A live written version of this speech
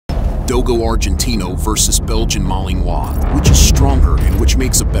Dogo Argentino versus Belgian Malinois. Which is stronger and which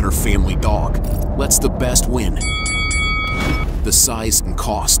makes a better family dog? Let's the best win. The size and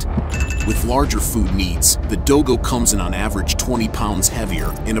cost. With larger food needs, the Dogo comes in on average 20 pounds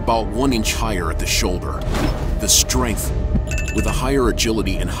heavier and about 1 inch higher at the shoulder. The strength. With a higher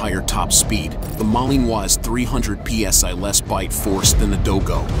agility and higher top speed, the Malinois is 300 psi less bite force than the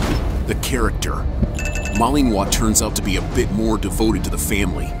Dogo. The character. Malinois turns out to be a bit more devoted to the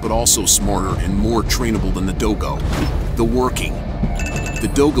family, but also smarter and more trainable than the Dogo. The working. The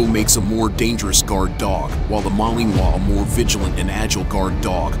Dogo makes a more dangerous guard dog, while the Malinois a more vigilant and agile guard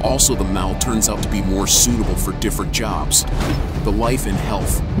dog. Also, the Mal turns out to be more suitable for different jobs. The life and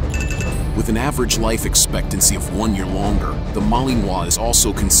health. With an average life expectancy of 1 year longer, the Malinois is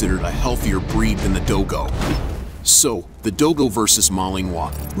also considered a healthier breed than the Dogo. So, the Dogo versus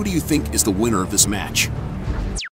Malinois, who do you think is the winner of this match?